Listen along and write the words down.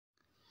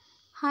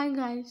Hi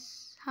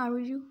guys, how are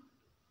you?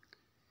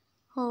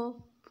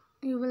 Hope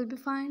you will be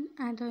fine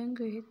and doing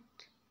great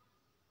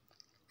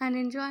and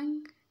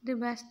enjoying the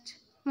best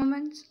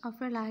moments of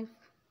your life.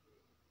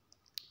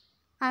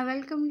 I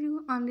welcome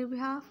you on the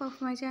behalf of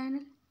my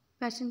channel,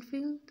 Passion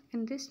Field,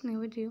 in this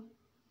new video.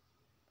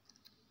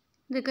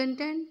 The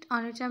content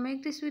on which I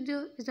make this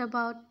video is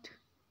about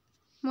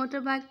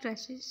motorbike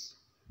dresses.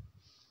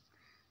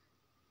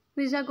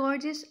 These are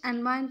gorgeous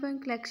and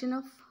mind-blowing collection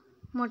of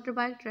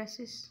motorbike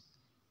dresses.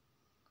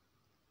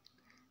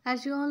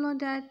 As you all know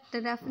that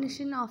the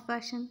definition of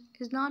fashion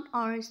is not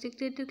always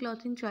dictated to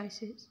clothing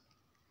choices.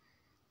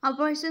 A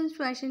person's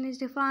fashion is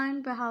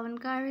defined by how one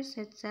carries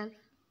itself.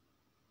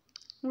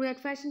 We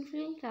at Fashion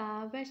Field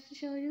are best to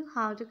show you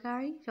how to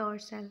carry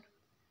yourself.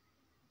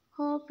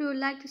 Hope you will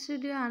like this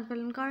video and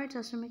will encourage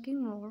us to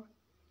making more.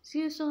 See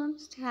you soon,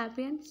 stay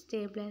happy and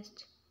stay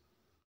blessed.